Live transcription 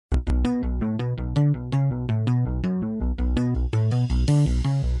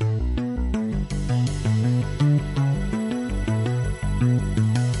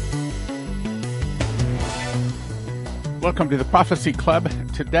Welcome to the Prophecy Club.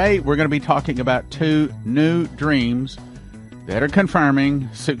 Today we're going to be talking about two new dreams that are confirming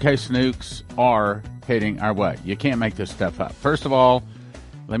Suitcase nukes are heading our way. You can't make this stuff up. First of all,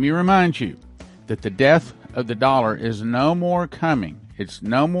 let me remind you that the death of the dollar is no more coming. It's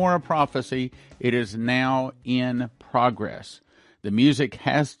no more a prophecy. It is now in progress. The music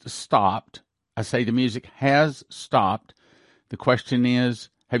has stopped. I say the music has stopped. The question is,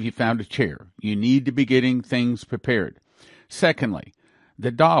 have you found a chair? You need to be getting things prepared. Secondly,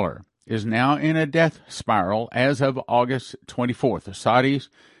 the dollar is now in a death spiral as of August 24th. The Saudis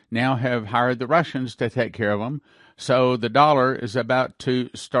now have hired the Russians to take care of them. So the dollar is about to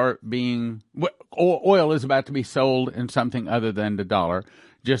start being, oil is about to be sold in something other than the dollar,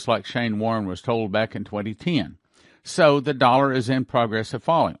 just like Shane Warren was told back in 2010. So the dollar is in progress of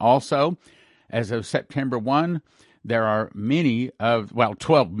falling. Also, as of September 1, there are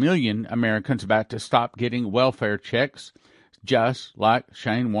 12 million Americans about to stop getting welfare checks, just like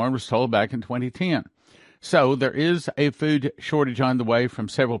Shane Warren was told back in 2010. So there is a food shortage on the way from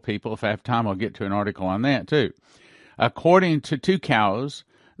several people. If I have time, I'll get to an article on that too. According to Two Cows,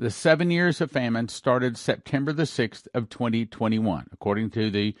 the 7 years of famine started September the 6th of 2021. According to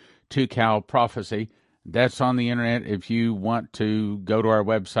the Two Cow prophecy, that's on the internet if you want to go to our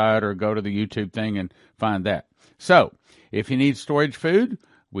website or go to the YouTube thing and find that. So, if you need storage food,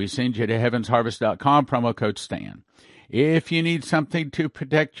 we send you to heavensharvest.com, promo code STAN. If you need something to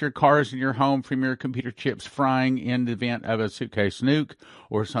protect your cars and your home from your computer chips frying in the event of a suitcase nuke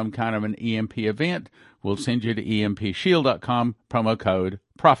or some kind of an EMP event, we'll send you to empshield.com, promo code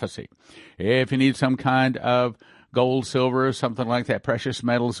PROPHECY. If you need some kind of gold, silver, or something like that, precious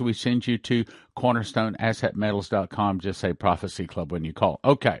metals, we send you to cornerstoneassetmetals.com. Just say Prophecy Club when you call.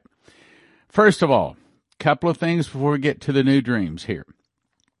 Okay. First of all, couple of things before we get to the new dreams here.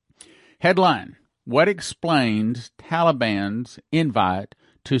 Headline: what explains Taliban's invite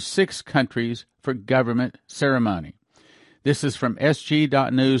to 6 countries for government ceremony? This is from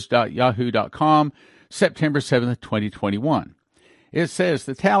sg.news.yahoo.com, September 7th, 2021. It says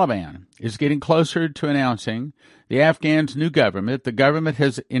the Taliban is getting closer to announcing the Afghan's new government. The government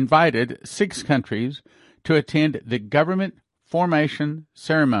has invited 6 countries to attend the government formation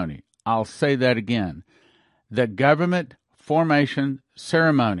ceremony. I'll say that again. The government formation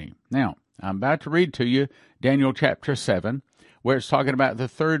ceremony. Now, I'm about to read to you Daniel chapter 7, where it's talking about the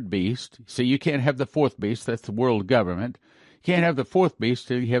third beast. See, you can't have the fourth beast. That's the world government. You can't have the fourth beast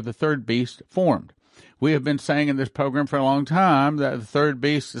till you have the third beast formed. We have been saying in this program for a long time that the third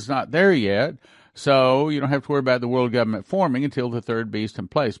beast is not there yet, so you don't have to worry about the world government forming until the third beast in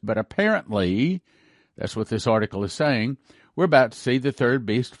place. But apparently, that's what this article is saying, we're about to see the third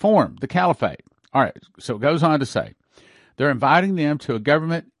beast form, the caliphate. All right, so it goes on to say, they're inviting them to a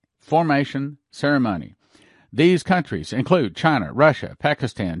government formation ceremony. These countries include China, Russia,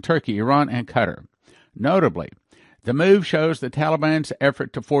 Pakistan, Turkey, Iran, and Qatar. Notably, the move shows the Taliban's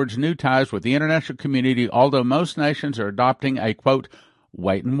effort to forge new ties with the international community, although most nations are adopting a, quote,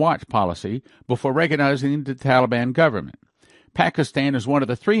 wait-and-watch policy before recognizing the Taliban government. Pakistan is one of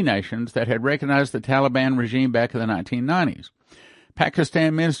the 3 nations that had recognized the Taliban regime back in the 1990s.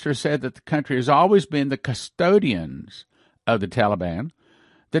 Pakistan minister said that the country has always been the custodians of the Taliban.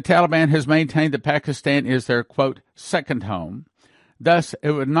 The Taliban has maintained that Pakistan is their, quote, second home. Thus,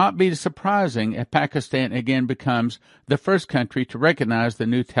 it would not be surprising if Pakistan again becomes the first country to recognize the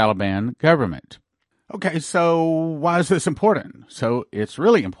new Taliban government. Okay, so why is this important? So it's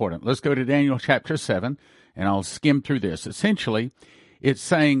really important. Let's go to Daniel chapter 7, and I'll skim through this. Essentially, it's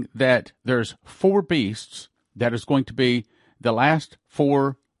saying that there's 4 beasts that is going to be the last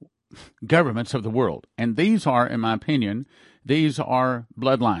 4 governments of the world. And these are, in my opinion, these are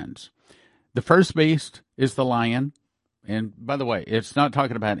bloodlines. The first beast is the lion. And by the way, it's not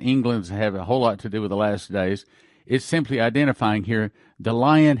talking about England's have a whole lot to do with the last days. It's simply identifying here the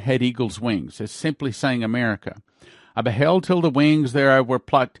lion had eagle's wings. It's simply saying America. I beheld till the wings thereof were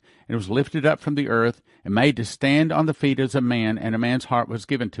plucked, and it was lifted up from the earth, and made to stand on the feet as a man, and a man's heart was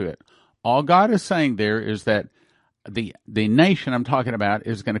given to it. All God is saying there is that the nation I'm talking about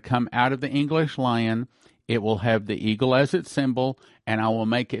is going to come out of the English lion. It will have the eagle as its symbol, and I will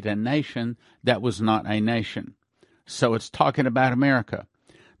make it a nation that was not a nation. So it's talking about America.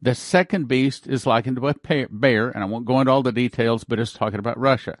 The second beast is likened to a bear, and I won't go into all the details, but it's talking about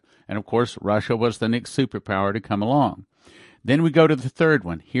Russia. And, of course, Russia was the next superpower to come along. Then we go to the third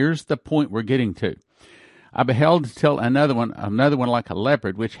one. Here's the point we're getting to. I beheld till another one like a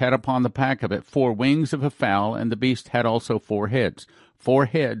leopard, which had upon the back of it 4 wings of a fowl, and the beast had also 4 heads. 4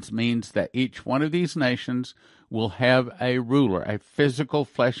 heads means that each one of these nations will have a ruler, a physical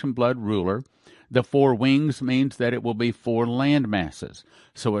flesh and blood ruler. The 4 wings means that it will be 4 land masses.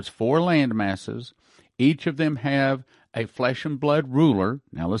 So it's 4 land masses. Each of them have a flesh and blood ruler.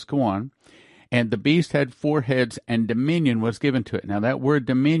 Now let's go on. And the beast had 4 heads, and dominion was given to it. Now that word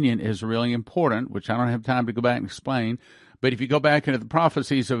dominion is really important, which I don't have time to go back and explain. But if you go back into the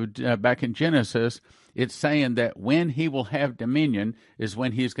prophecies of back in Genesis, it's saying that when he will have dominion is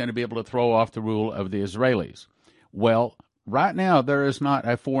when he's going to be able to throw off the rule of the Israelis. Well, right now there is not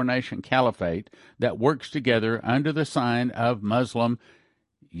a 4-nation caliphate that works together under the sign of Muslim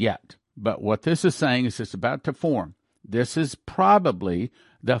yet. But what this is saying is it's about to form. This is probably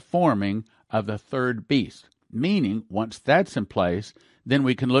the forming of the 3rd beast, meaning once that's in place, then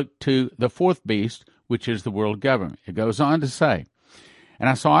we can look to the 4th beast, which is the world government. It goes on to say, and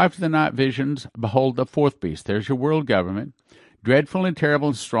I saw after the night visions, behold, the 4th beast. There's your world government. Dreadful and terrible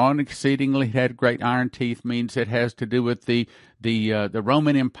and strong and exceedingly had great iron teeth, means it has to do with the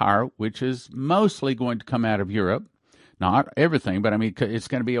Roman Empire, which is mostly going to come out of Europe. Not everything, but I mean, it's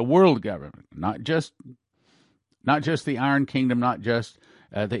going to be a world government, not just the Iron Kingdom, not just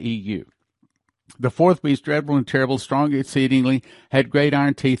the EU. The 4th beast, dreadful and terrible, strong exceedingly, had great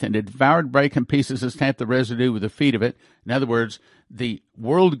iron teeth, and it devoured, brake in pieces, and stamped the residue with the feet of it. In other words, the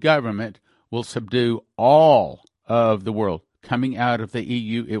world government will subdue all of the world. Coming out of the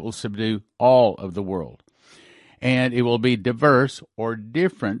EU, it will subdue all of the world. And it will be diverse or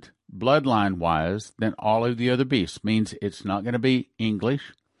different bloodline-wise than all of the other beasts. Means it's not going to be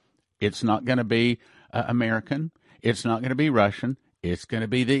English. It's not going to be American. It's not going to be Russian. It's going to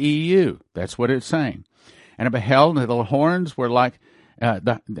be the EU. That's what it's saying. And I beheld, and the horns were like,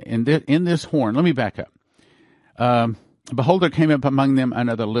 in this horn, let me back up. Behold, there came up among them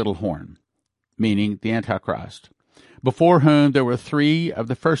another little horn, meaning the Antichrist, before whom there were 3 of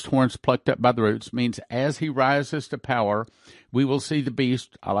the first horns plucked up by the roots, means as he rises to power, we will see the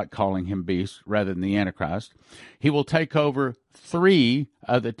beast. I like calling him beast rather than the Antichrist. He will take over 3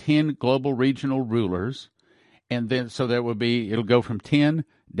 of the 10 global regional rulers. And then, so there will be, it'll go from 10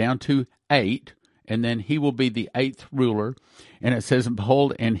 down to 8, and then he will be the 8th ruler. And it says, and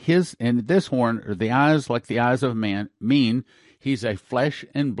behold, and this horn, or the eyes like the eyes of a man, mean he's a flesh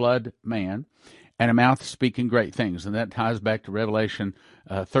and blood man, and a mouth speaking great things. And that ties back to Revelation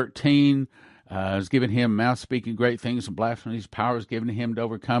 13. Has given him mouth speaking great things, and blasphemies, power is given to him to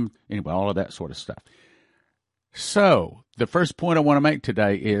overcome. Anyway, all of that sort of stuff. So, the first point I want to make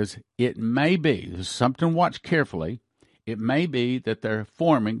today is it may be, this is something to watch carefully, it may be that they're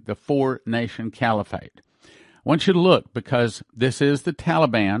forming the 4-nation caliphate. I want you to look, because this is the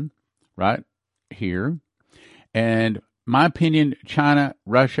Taliban right here. And my opinion, China,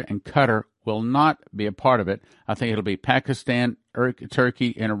 Russia, and Qatar will not be a part of it. I think it'll be Pakistan,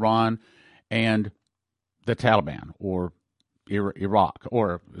 Turkey, and Iran, and the Taliban, or Iraq,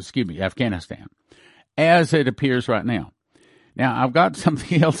 or, Afghanistan, as it appears right now. Now, I've got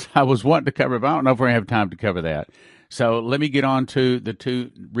something else I was wanting to cover, but I don't know if we're going to have time to cover that. So let me get on to the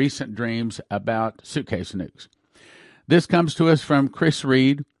 2 recent dreams about suitcase nukes. This comes to us from Chris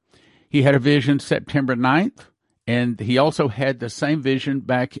Reed. He had a vision September 9th, and he also had the same vision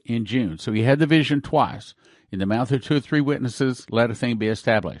back in June. So he had the vision twice. In the mouth of 2 or 3 witnesses, let a thing be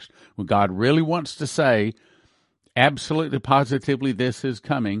established. When God really wants to say, absolutely, positively, this is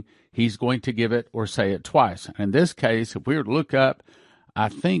coming, he's going to give it or say it twice. In this case, if we were to look up, I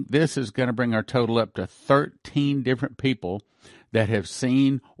think this is going to bring our total up to 13 different people that have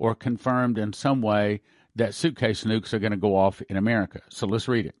seen or confirmed in some way that suitcase nukes are going to go off in America. So let's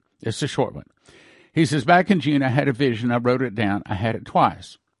read it. It's a short one. He says, back in June, I had a vision. I wrote it down. I had it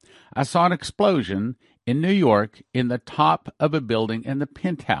twice. I saw an explosion in New York in the top of a building in the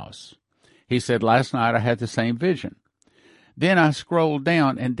penthouse. He said, last night I had the same vision. Then I scrolled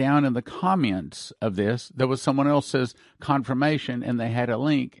down, and down in the comments of this, there was someone else's confirmation, and they had a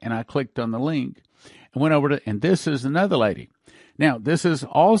link, and I clicked on the link and went over to, and this is another lady. Now, this is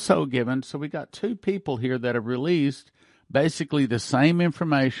also given, so we got 2 people here that have released basically the same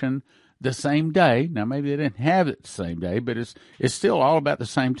information the same day. Now, maybe they didn't have it the same day, but it's still all about the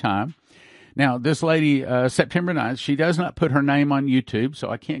same time. Now, this lady, September 9th, she does not put her name on YouTube, so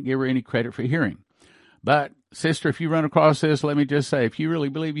I can't give her any credit for hearing. But, sister, if you run across this, let me just say, if you really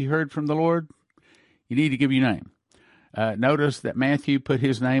believe you heard from the Lord, you need to give your name. Notice that Matthew put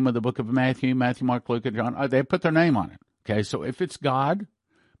his name in the book of Matthew, Mark, Luke, and John. They put their name on it. Okay, so if it's God,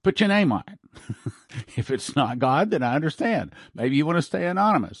 put your name on it. If it's not God, then I understand. Maybe you want to stay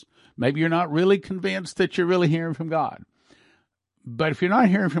anonymous. Maybe you're not really convinced that you're really hearing from God. But if you're not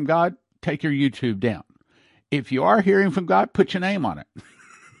hearing from God, take your YouTube down. If you are hearing from God, put your name on it.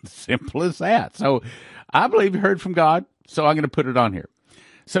 Simple as that. So I believe you heard from God, so I'm going to put it on here.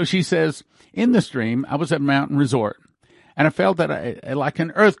 So she says, in this dream, I was at a mountain resort, and I felt that like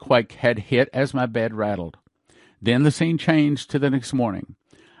an earthquake had hit as my bed rattled. Then the scene changed to the next morning.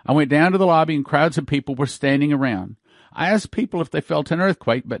 I went down to the lobby, and crowds of people were standing around. I asked people if they felt an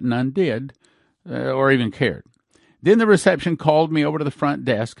earthquake, but none did, or even cared. Then the reception called me over to the front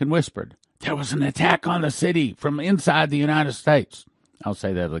desk and whispered, there was an attack on the city from inside the United States. I'll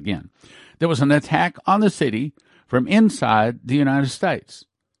say that again. There was an attack on the city from inside the United States.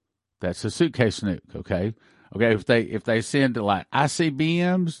 That's a suitcase nuke, okay? Okay, if they send like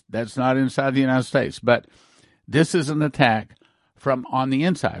ICBMs, that's not inside the United States. But this is an attack from on the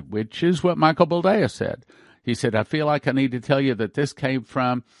inside, which is what Michael Boldea said. He said, I feel like I need to tell you that this came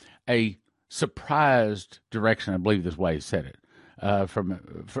from a surprised direction. I believe this way he said it.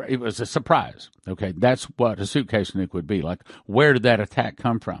 It was a surprise. Okay, that's what a suitcase nuke would be. Like, where did that attack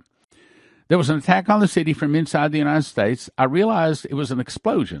come from? There was an attack on the city from inside the United States. I realized it was an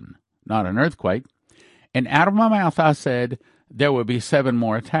explosion, not an earthquake. And out of my mouth, I said, there will be 7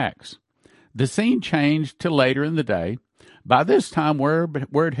 more attacks. The scene changed to later in the day. By this time,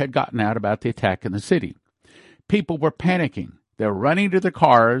 word had gotten out about the attack in the city. People were panicking. They were running to their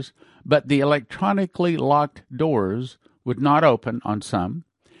cars, but the electronically locked doors would not open on some,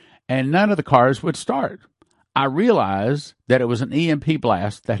 and none of the cars would start. I realized that it was an EMP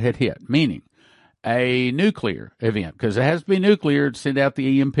blast that had hit, meaning a nuclear event, because it has to be nuclear to send out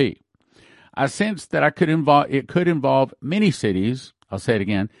the EMP. I sensed that it could involve many cities. I'll say it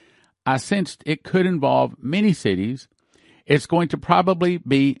again. I sensed it could involve many cities. It's going to probably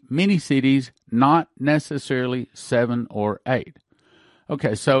be many cities, not necessarily 7 or 8.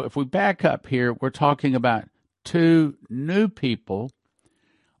 Okay, so if we back up here, we're talking about 2 new people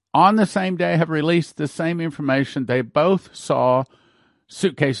on the same day have released the same information. They both saw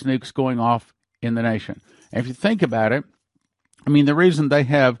suitcase nukes going off in the nation. And if you think about it, I mean, the reason they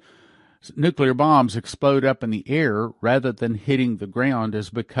have nuclear bombs explode up in the air rather than hitting the ground is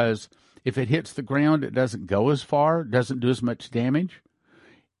because if it hits the ground, it doesn't go as far, doesn't do as much damage.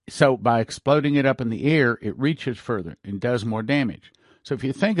 So by exploding it up in the air, it reaches further and does more damage. So if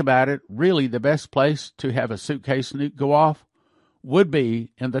you think about it, really the best place to have a suitcase nuke go off would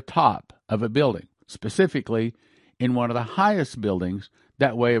be in the top of a building, specifically in one of the highest buildings.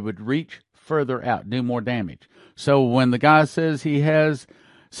 That way it would reach further out, do more damage. So when the guy says he has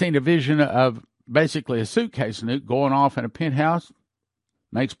seen a vision of basically a suitcase nuke going off in a penthouse,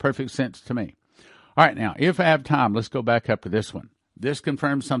 makes perfect sense to me. All right, now, if I have time, let's go back up to this one. This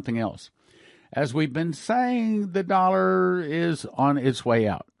confirms something else. As we've been saying, the dollar is on its way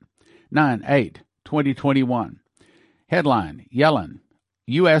out. 9/8/2021. Headline, Yellen,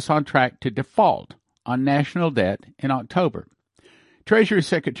 U.S. on track to default on national debt in October. Treasury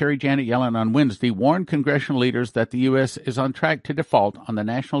Secretary Janet Yellen on Wednesday warned congressional leaders that the U.S. is on track to default on the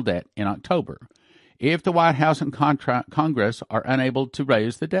national debt in October if the White House and Congress are unable to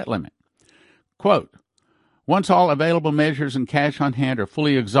raise the debt limit. Quote, once all available measures and cash on hand are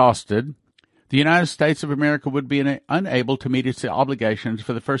fully exhausted, the United States of America would be unable to meet its obligations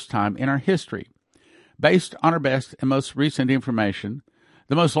for the first time in our history. Based on our best and most recent information,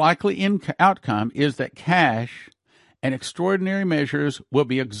 the most likely outcome is that cash and extraordinary measures will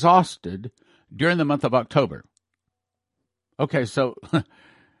be exhausted during the month of October. Okay, so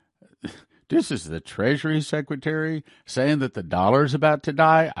this is the Treasury Secretary saying that the dollar is about to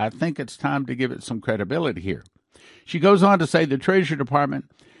die. I think it's time to give it some credibility here. She goes on to say the Treasury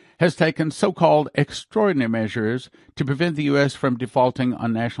Department has taken so-called extraordinary measures to prevent the U.S. from defaulting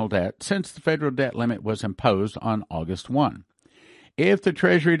on national debt since the federal debt limit was imposed on August 1. If the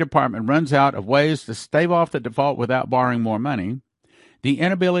Treasury Department runs out of ways to stave off the default without borrowing more money, the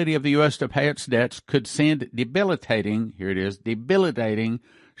inability of the U.S. to pay its debts could send debilitating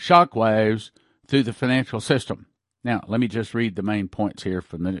shockwaves through the financial system. Now, let me just read the main points here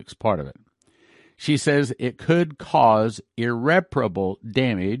from the next part of it. She says it could cause irreparable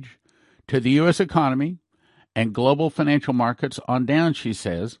damage to the U.S. economy and global financial markets on down, she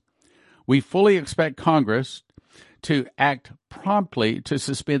says. We fully expect Congress to act promptly to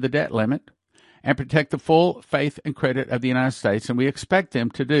suspend the debt limit and protect the full faith and credit of the United States, and we expect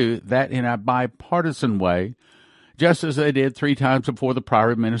them to do that in a bipartisan way, just as they did 3 times before the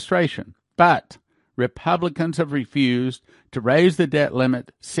prior administration. But Republicans have refused to raise the debt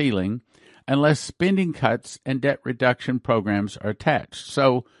limit ceiling unless spending cuts and debt reduction programs are attached.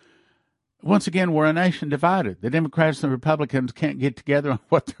 So, once again, we're a nation divided. The Democrats and the Republicans can't get together on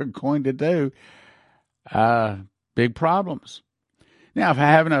what they're going to do. Big problems. Now, if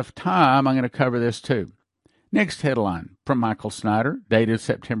I have enough time, I'm going to cover this too. Next headline from Michael Snyder, dated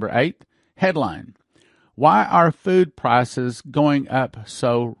September 8th. Headline, Why are food prices going up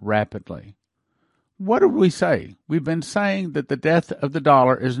so rapidly? What did we say? We've been saying that the death of the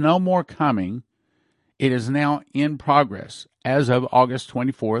dollar is no more coming. It is now in progress as of August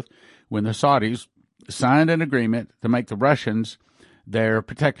 24th, when the Saudis signed an agreement to make the Russians their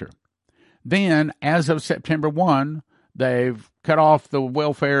protector. Then, as of September 1, they've cut off the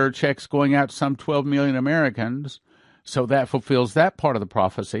welfare checks going out to some 12 million Americans, so that fulfills that part of the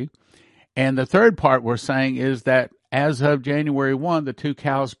prophecy. And the third part we're saying is that as of January 1, the two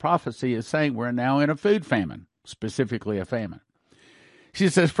cows prophecy is saying we're now in a food famine, specifically a famine. She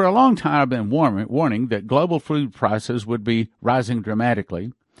says, for a long time I've been warning that global food prices would be rising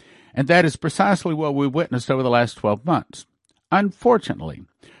dramatically, and that is precisely what we've witnessed over the last 12 months. Unfortunately,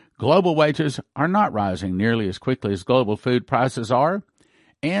 global wages are not rising nearly as quickly as global food prices are,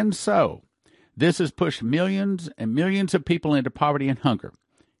 and so this has pushed millions and millions of people into poverty and hunger.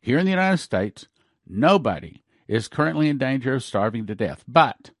 Here in the United States, nobody is currently in danger of starving to death,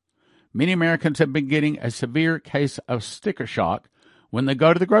 but many Americans have been getting a severe case of sticker shock when they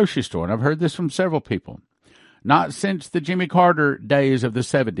go to the grocery store, and I've heard this from several people. Not since the Jimmy Carter days of the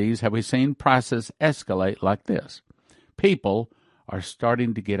 70s have we seen prices escalate like this. People are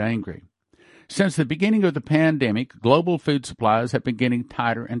starting to get angry. Since the beginning of the pandemic, global food supplies have been getting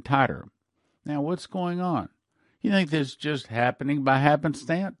tighter and tighter. Now, what's going on? You think this is just happening by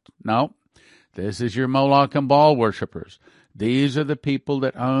happenstance? No. This is your Moloch and Baal worshippers. These are the people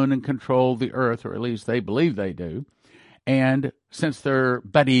that own and control the earth, or at least they believe they do. And since their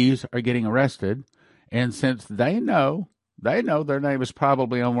buddies are getting arrested, and since they know their name is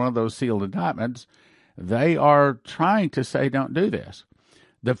probably on one of those sealed indictments, they are trying to say don't do this.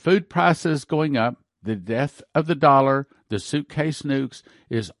 The food prices going up, the death of the dollar, the suitcase nukes,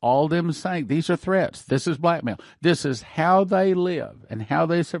 is all them saying these are threats. This is blackmail. This is how they live and how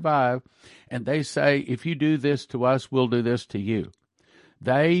they survive. And they say, if you do this to us, we'll do this to you.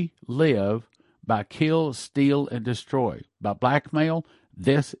 They live by kill, steal, and destroy. By blackmail,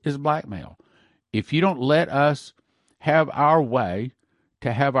 this is blackmail. If you don't let us have our way,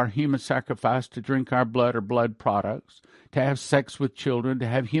 to have our human sacrifice, to drink our blood or blood products, to have sex with children, to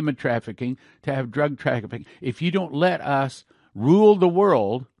have human trafficking, to have drug trafficking, if you don't let us rule the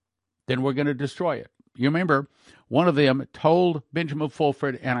world, then we're going to destroy it. You remember, one of them told Benjamin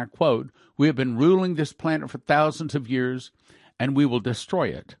Fulford, and I quote, "We have been ruling this planet for thousands of years, and we will destroy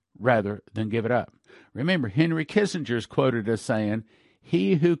it rather than give it up." Remember, Henry Kissinger is quoted as saying,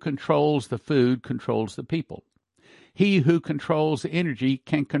 "He who controls the food controls the people. He who controls the energy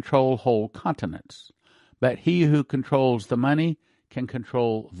can control whole continents, but he who controls the money can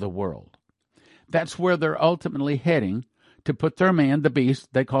control the world." That's where they're ultimately heading, to put their man, the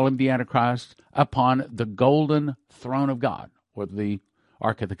beast, they call him the Antichrist, upon the golden throne of God, or the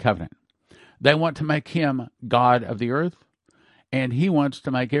Ark of the Covenant. They want to make him God of the earth, and he wants to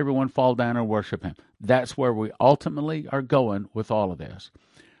make everyone fall down and worship him. That's where we ultimately are going with all of this.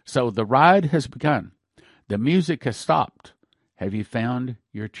 So the ride has begun. The music has stopped. Have you found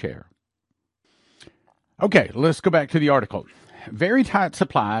your chair? Okay, let's go back to the article. Very tight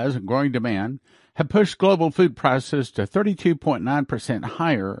supplies and growing demand have pushed global food prices to 32.9%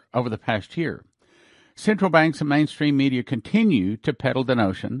 higher over the past year. Central banks and mainstream media continue to peddle the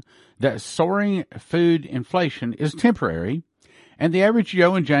notion that soaring food inflation is temporary and the average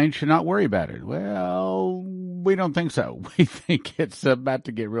Joe and Jane should not worry about it. Well, we don't think so. We think it's about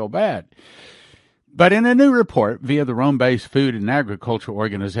to get real bad. But in a new report via the Rome-based Food and Agriculture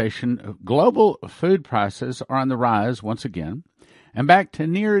Organization, global food prices are on the rise once again and back to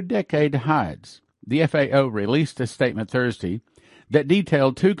near-decade highs. The FAO released a statement Thursday that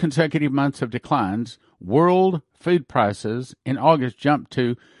detailed 2 consecutive months of declines. World food prices in August jumped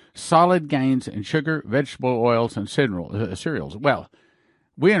to solid gains in sugar, vegetable oils, and cereals. Well,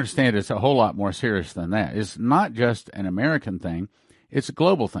 we understand it's a whole lot more serious than that. It's not just an American thing. It's a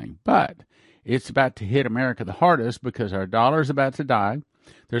global thing. But it's about to hit America the hardest because our dollar is about to die.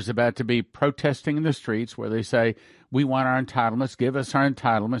 There's about to be protesting in the streets where they say, we want our entitlements, give us our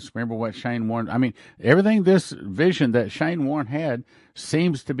entitlements. Remember what Shane Warne, everything, this vision that Shane Warne had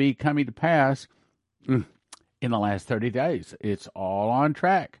seems to be coming to pass in the last 30 days. It's all on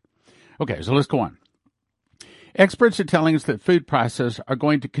track. Okay, so let's go on. Experts are telling us that food prices are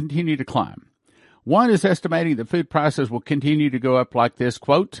going to continue to climb. One is estimating that food prices will continue to go up like this,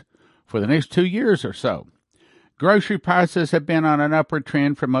 quote, for the next 2 years or so. Grocery prices have been on an upward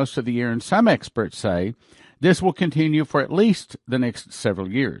trend for most of the year, and some experts say this will continue for at least the next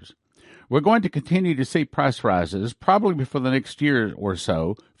several years. We're going to continue to see price rises, probably for the next year or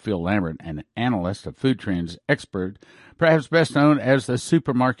so, Phil Lambert, an analyst, a food trends expert, perhaps best known as the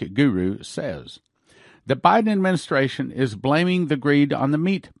supermarket guru, says. The Biden administration is blaming the greed on the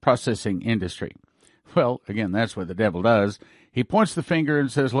meat processing industry. Well, again, that's what the devil does. He points the finger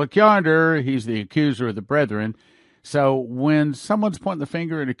and says, look yonder, he's the accuser of the brethren. So when someone's pointing the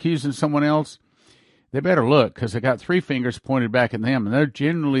finger and accusing someone else, they better look, because they got three fingers pointed back at them, and they're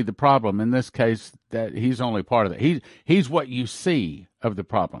generally the problem. In this case, that he's only part of it. He's what you see of the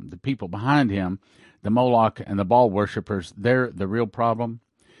problem. The people behind him, the Moloch and the Baal worshippers, they're the real problem.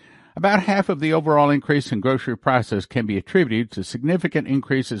 About half of the overall increase in grocery prices can be attributed to significant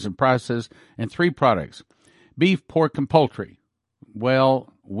increases in prices in three products: beef, pork, and poultry.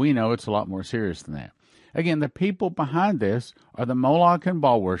 Well, we know it's a lot more serious than that. Again, the people behind this are the Moloch and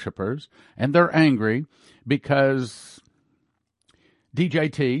Baal worshippers, and they're angry because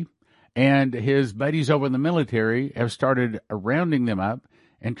DJT and his buddies over in the military have started rounding them up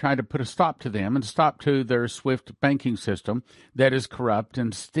and trying to put a stop to them and stop to their SWIFT banking system that is corrupt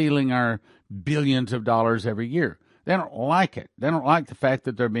and stealing our billions of dollars every year. They don't like it. They don't like the fact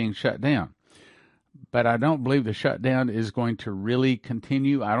that they're being shut down. But I don't believe the shutdown is going to really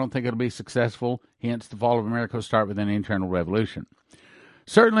continue. I don't think it'll be successful. Hence, the fall of America will start with an internal revolution.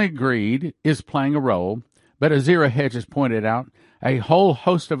 Certainly, greed is playing a role, but as Zero Hedge has pointed out, a whole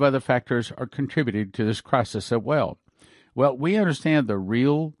host of other factors are contributing to this crisis as well. Well, we understand the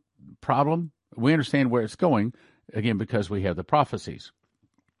real problem. We understand where it's going, again, because we have the prophecies.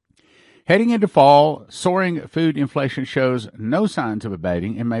 Heading into fall, soaring food inflation shows no signs of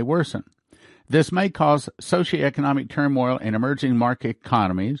abating and may worsen. This may cause socioeconomic turmoil in emerging market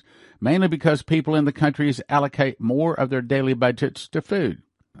economies, mainly because people in the countries allocate more of their daily budgets to food.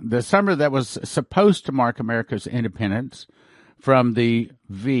 The summer that was supposed to mark America's independence from the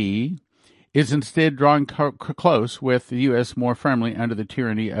V is instead drawing close with the U.S. more firmly under the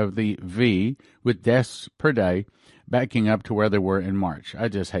tyranny of the V, with deaths per day backing up to where they were in March. I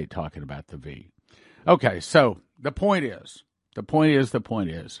just hate talking about the V. Okay, so the point is,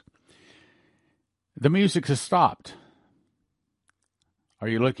 the music has stopped. Are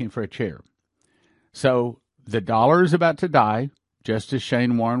you looking for a chair? So the dollar is about to die, just as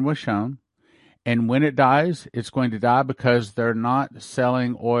Shane Warren was shown. And when it dies, it's going to die because they're not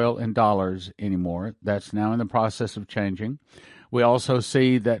selling oil in dollars anymore. That's now in the process of changing. We also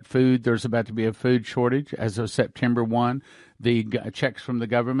see that there's about to be a food shortage. As of September 1, the checks from the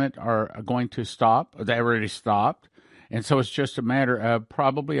government are going to stop. They already stopped. And so it's just a matter of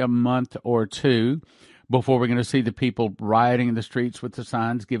probably a month or two before we're going to see the people rioting in the streets with the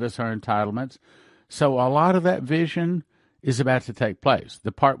signs, give us our entitlements. So a lot of that vision is about to take place.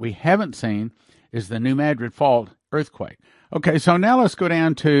 The part we haven't seen is the New Madrid Fault earthquake. Okay, so now let's go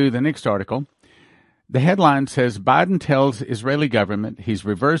down to the next article. The headline says, Biden tells Israeli government he's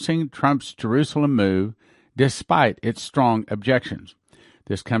reversing Trump's Jerusalem move despite its strong objections.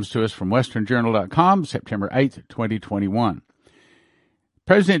 This comes to us from westernjournal.com, September 8th, 2021.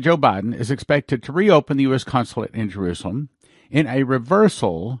 President Joe Biden is expected to reopen the U.S. consulate in Jerusalem in a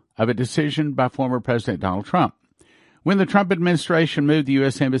reversal of a decision by former President Donald Trump. When the Trump administration moved the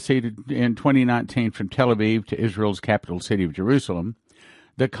U.S. Embassy in 2019 from Tel Aviv to Israel's capital city of Jerusalem,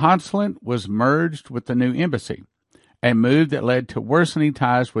 the consulate was merged with the new embassy, a move that led to worsening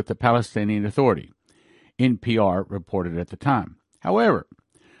ties with the Palestinian Authority, NPR reported at the time. However,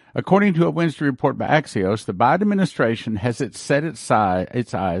 according to a Wednesday report by Axios, the Biden administration has its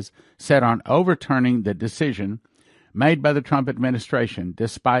eyes set on overturning the decision made by the Trump administration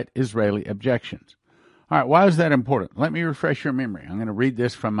despite Israeli objections. All right, why is that important? Let me refresh your memory. I'm going to read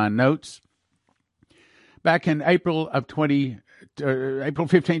this from my notes. Back in April 15,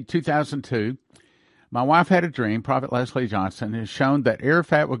 2002, my wife had a dream, Prophet Leslie Johnson, has shown that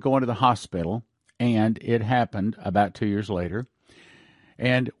Arafat would go into the hospital, and it happened about 2 years later.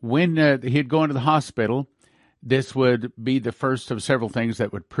 And when he'd go into the hospital, this would be the first of several things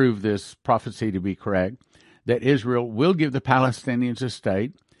that would prove this prophecy to be correct, that Israel will give the Palestinians a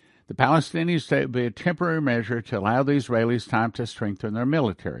state. The Palestinian state would be a temporary measure to allow the Israelis time to strengthen their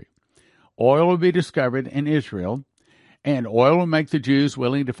military. Oil will be discovered in Israel, and oil will make the Jews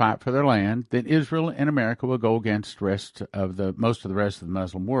willing to fight for their land. Then Israel and America will go against most of the rest of the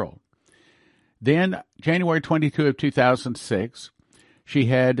Muslim world. Then, January 22 of 2006, she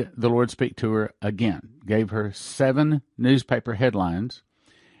had the Lord speak to her again, gave her 7 newspaper headlines,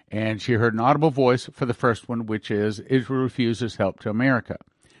 and she heard an audible voice for the first one, which is, Israel refuses help to America.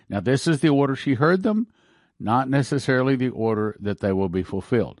 Now, this is the order she heard them, not necessarily the order that they will be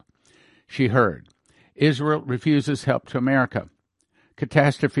fulfilled. She heard, Israel refuses help to America.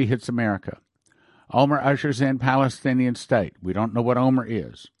 Catastrophe hits America. Omer ushers in Palestinian state. We don't know what Omer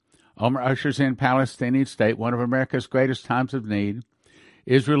is. Omer ushers in Palestinian state, one of America's greatest times of need.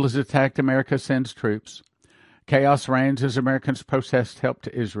 Israel has attacked America, sends troops. Chaos reigns as Americans protest help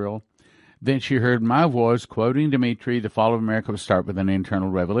to Israel. Then she heard my voice quoting Dmitry, the fall of America will start with an internal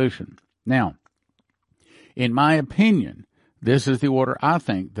revolution. Now, in my opinion, this is the order I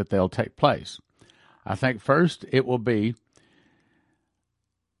think that they'll take place. I think first it will be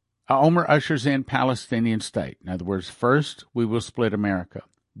Omer ushers in Palestinian state. In other words, first we will split America.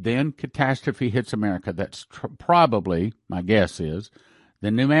 Then catastrophe hits America. That's probably, my guess is,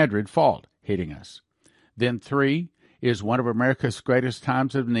 the New Madrid fault hitting us. Then 3 is one of America's greatest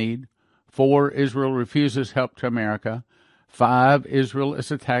times of need. 4, Israel refuses help to America. 5, Israel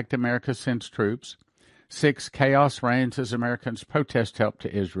has attacked America, sends troops. 6, chaos reigns as Americans protest help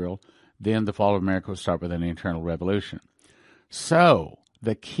to Israel. Then the fall of America will start with an internal revolution. So,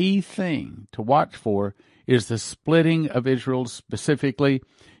 the key thing to watch for is the splitting of Israel, specifically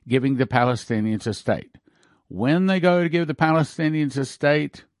giving the Palestinians a state. When they go to give the Palestinians a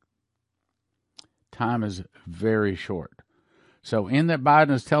state, time is very short. So in that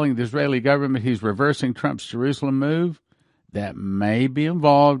Biden is telling the Israeli government he's reversing Trump's Jerusalem move, that may be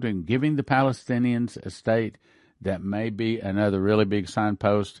involved in giving the Palestinians a state. That may be another really big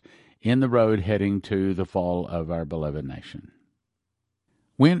signpost in the road heading to the fall of our beloved nation.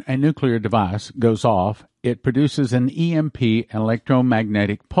 When a nuclear device goes off, it produces an EMP,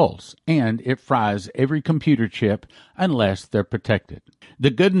 electromagnetic pulse, and it fries every computer chip unless they're protected.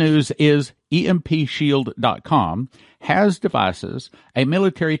 The good news is EMPshield.com has devices a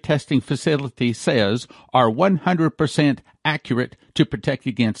military testing facility says are 100% accurate to protect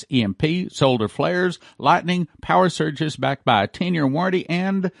against EMP, solar flares, lightning, power surges backed by a 10-year warranty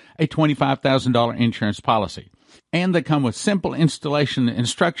and a $25,000 insurance policy. And they come with simple installation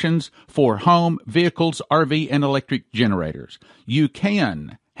instructions for home, vehicles, RV, and electric generators. You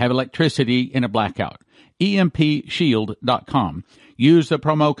can have electricity in a blackout. EMPshield.com. Use the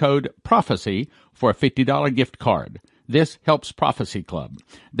promo code PROPHECY for a $50 gift card. This helps Prophecy Club.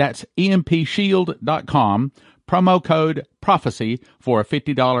 That's EMPshield.com. Promo code PROPHECY for a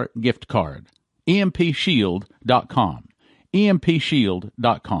 $50 gift card. EMPshield.com.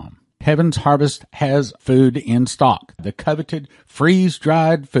 EMPshield.com. Heaven's Harvest has food in stock. The coveted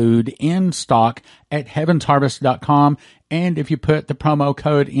freeze-dried food in stock at heavensharvest.com. And if you put the promo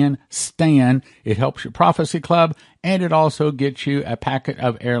code in STAN, it helps your Prophecy Club, and it also gets you a packet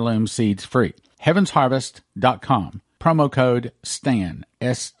of heirloom seeds free. heavensharvest.com. Promo code STAN,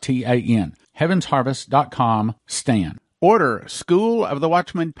 S-T-A-N. heavensharvest.com, STAN. Order School of the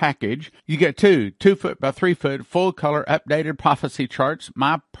Watchman package. You get 2 2-foot by 3-foot full-color updated prophecy charts,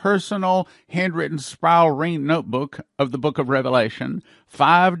 my personal handwritten spiral ring notebook of the book of Revelation,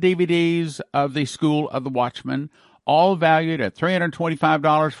 5 DVDs of the School of the Watchman, all valued at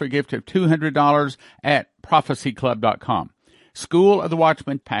 $325 for a gift of $200 at prophecyclub.com. School of the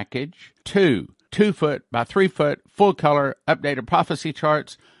Watchman package, 2 2-foot by 3-foot full-color updated prophecy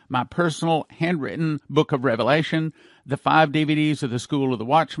charts, my personal handwritten book of Revelation, the 5 DVDs of the School of the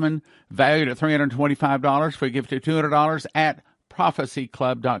Watchman, valued at $325 for a gift of $200 at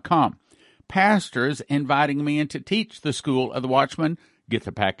prophecyclub.com. Pastors inviting me in to teach the School of the Watchman get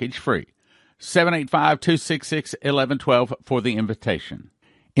the package free. 785-266-1112 for the invitation.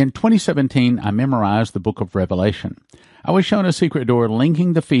 In 2017, I memorized the book of Revelation. I was shown a secret door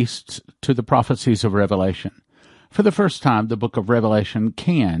linking the feasts to the prophecies of Revelation. For the first time, the book of Revelation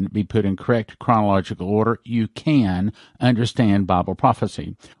can be put in correct chronological order. You can understand Bible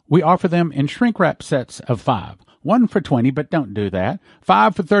prophecy. We offer them in shrink-wrap sets of 5. 1 for $20, but don't do that.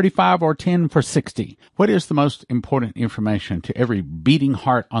 5 for $35 or 10 for $60. What is the most important information to every beating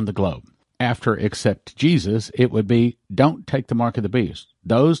heart on the globe? After accept Jesus, it would be don't take the mark of the beast.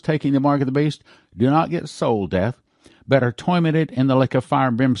 Those taking the mark of the beast do not get soul death, but are tormented in the lake of fire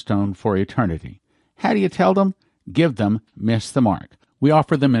and brimstone for eternity. How do you tell them? Give them miss the mark. We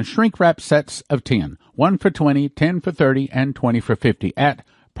offer them in shrink-wrap sets of 10. 1 for $20, 10 for $30, and 20 for $50 at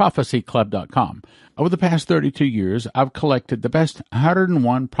prophecyclub.com. Over the past 32 years, I've collected the best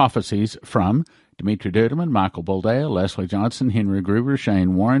 101 prophecies from Dimitri Duduman, Michael Boldea, Leslie Johnson, Henry Gruber,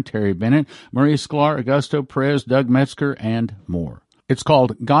 Shane Warren, Terry Bennett, Marie Sklar, Augusto Perez, Doug Metzger, and more. It's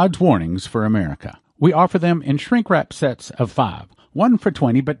called God's Warnings for America. We offer them in shrink-wrap sets of 5. 1 for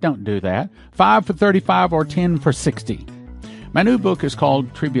 $20, but don't do that. 5 for $35 or 10 for $60. My new book is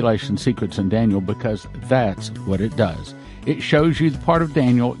called Tribulation Secrets in Daniel because that's what it does. It shows you the part of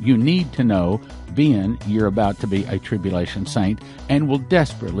Daniel you need to know, being you're about to be a tribulation saint and will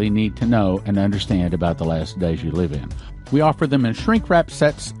desperately need to know and understand about the last days you live in. We offer them in shrink-wrap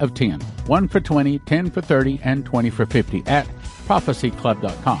sets of 10. 1 for $20, 10 for $30, and 20 for $50 at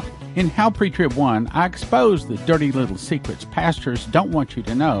prophecyclub.com. In How Pre-Trib 1, I expose the dirty little secrets pastors don't want you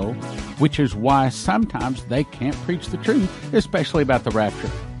to know, which is why sometimes they can't preach the truth, especially about the rapture.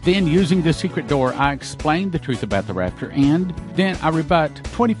 Then, using the secret door, I explain the truth about the rapture, and then I rebut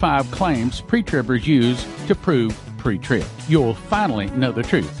 25 claims pre-tribbers use to prove pre-trib. You'll finally know the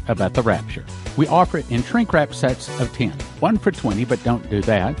truth about the rapture. We offer it in shrink-wrap sets of 10. 1 for $20, but don't do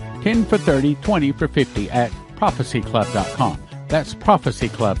that. 10 for $30, 20 for $50 at prophecyclub.com. That's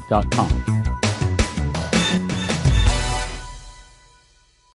prophecyclub.com.